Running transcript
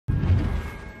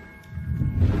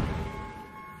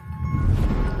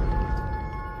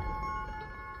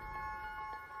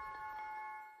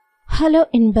Hello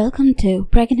and welcome to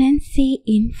Pregnancy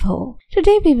Info.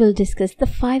 Today we will discuss the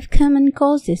 5 common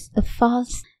causes of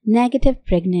false negative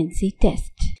pregnancy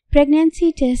test.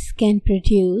 Pregnancy tests can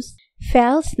produce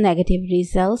false negative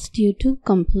results due to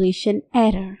completion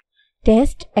error,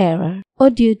 test error,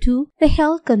 or due to the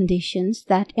health conditions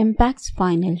that impacts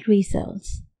final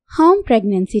results. Home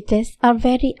pregnancy tests are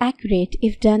very accurate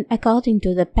if done according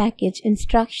to the package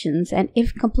instructions and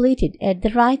if completed at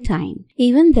the right time.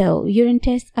 Even though urine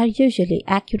tests are usually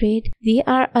accurate, there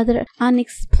are other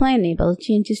unexplainable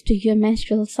changes to your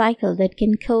menstrual cycle that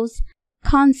can cause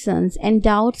concerns and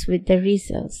doubts with the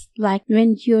results, like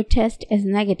when your test is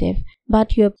negative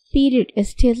but your period is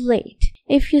still late.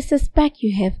 If you suspect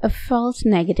you have a false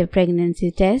negative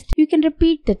pregnancy test, you can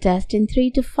repeat the test in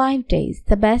 3 to 5 days.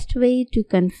 The best way to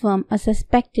confirm a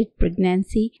suspected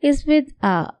pregnancy is with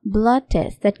a blood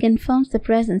test that confirms the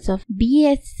presence of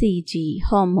bHCG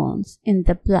hormones in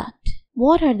the blood.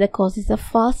 What are the causes of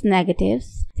false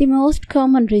negatives? The most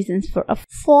common reasons for a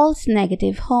false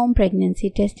negative home pregnancy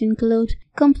test include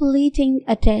completing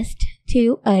a test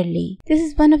too early. This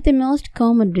is one of the most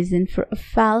common reasons for a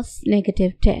false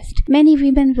negative test. Many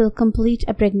women will complete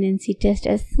a pregnancy test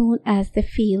as soon as they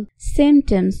feel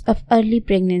symptoms of early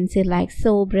pregnancy like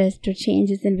sore breast or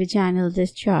changes in vaginal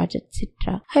discharge,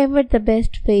 etc. However, the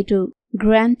best way to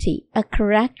guarantee a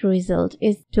correct result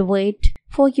is to wait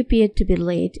for your period to be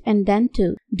late and then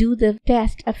to do the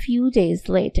test a few days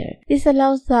later. This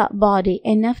allows the body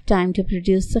enough time to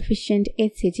produce sufficient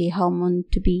hCG hormone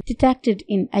to be detected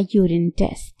in a urine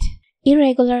test.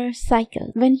 Irregular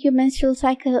cycle. When your menstrual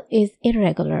cycle is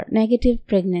irregular, negative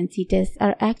pregnancy tests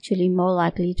are actually more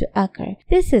likely to occur.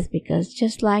 This is because,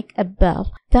 just like above,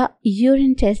 the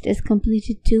urine test is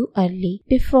completed too early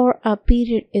before a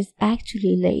period is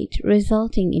actually late,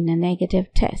 resulting in a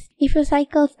negative test. If your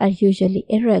cycles are usually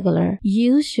irregular,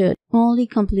 you should only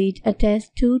complete a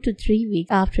test 2 to 3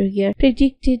 weeks after your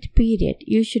predicted period.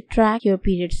 You should track your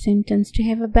period symptoms to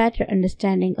have a better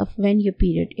understanding of when your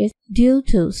period is due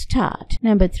to start.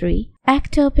 Number 3.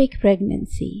 Ectopic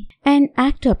pregnancy. An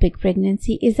ectopic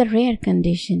pregnancy is a rare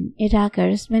condition. It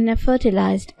occurs when a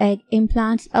fertilized egg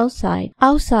implants outside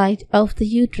of the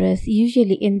uterus,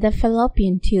 usually in the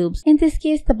fallopian tubes. In this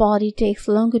case, the body takes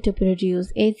longer to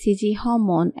produce hCG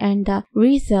hormone and the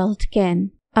result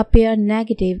can appear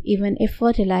negative even if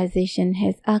fertilization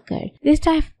has occurred. This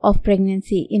type of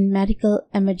pregnancy is medical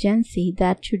emergency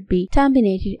that should be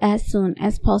terminated as soon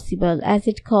as possible as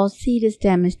it causes serious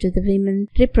damage to the woman's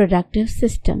reproductive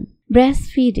system.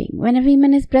 Breastfeeding. When a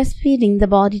woman is breastfeeding, the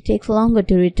body takes longer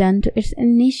to return to its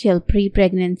initial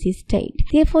pre-pregnancy state.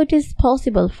 Therefore, it is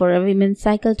possible for a woman's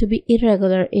cycle to be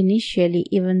irregular initially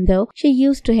even though she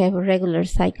used to have a regular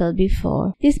cycle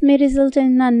before. This may result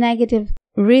in a negative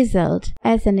result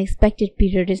as an expected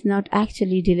period is not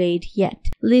actually delayed yet,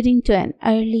 leading to an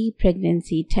early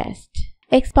pregnancy test.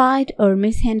 Expired or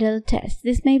mishandled test.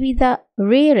 This may be the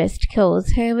rarest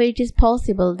cause. However, it is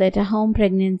possible that a home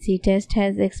pregnancy test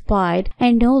has expired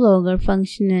and no longer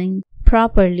functioning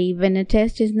properly. When a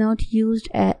test is not used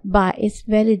by its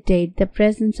valid date, the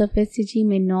presence of hCG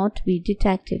may not be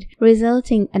detected,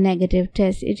 resulting in a negative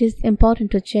test. It is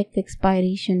important to check the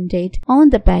expiration date on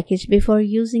the package before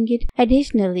using it.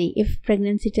 Additionally, if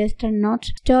pregnancy tests are not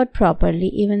stored properly,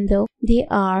 even though they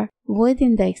are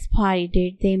within the expiry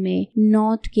date, they may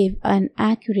not give an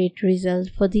accurate result.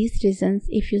 For these reasons,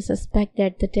 if you suspect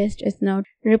that the test is not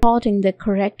reporting the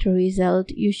correct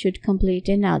result, you should complete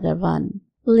another one.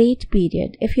 Late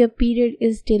period. If your period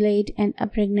is delayed and a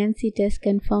pregnancy test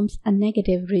confirms a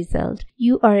negative result,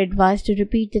 you are advised to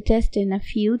repeat the test in a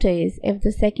few days. If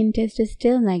the second test is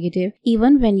still negative,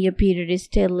 even when your period is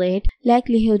still late,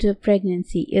 likelihood of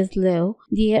pregnancy is low.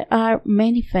 There are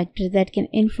many factors that can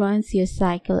influence your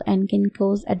cycle and can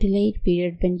cause a delayed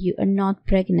period when you are not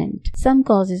pregnant. Some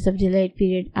causes of delayed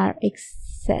period are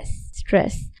excess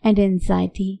stress and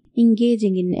anxiety,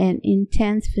 engaging in an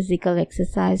intense physical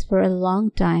exercise for a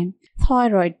long time,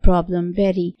 thyroid problem,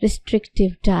 very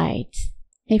restrictive diets.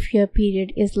 If your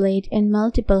period is late and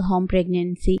multiple home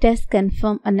pregnancy tests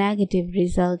confirm a negative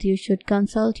result, you should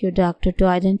consult your doctor to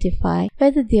identify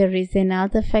whether there is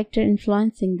another factor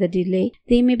influencing the delay.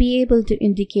 They may be able to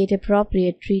indicate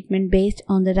appropriate treatment based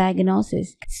on the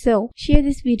diagnosis. So, share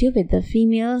this video with the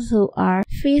females who are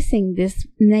facing this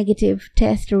negative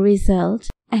test result,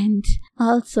 and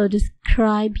also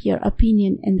describe your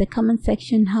opinion in the comment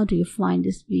section. How do you find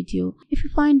this video? If you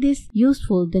find this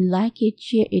useful, then like it,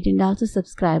 share it, and also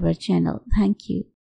subscribe our channel. Thank you.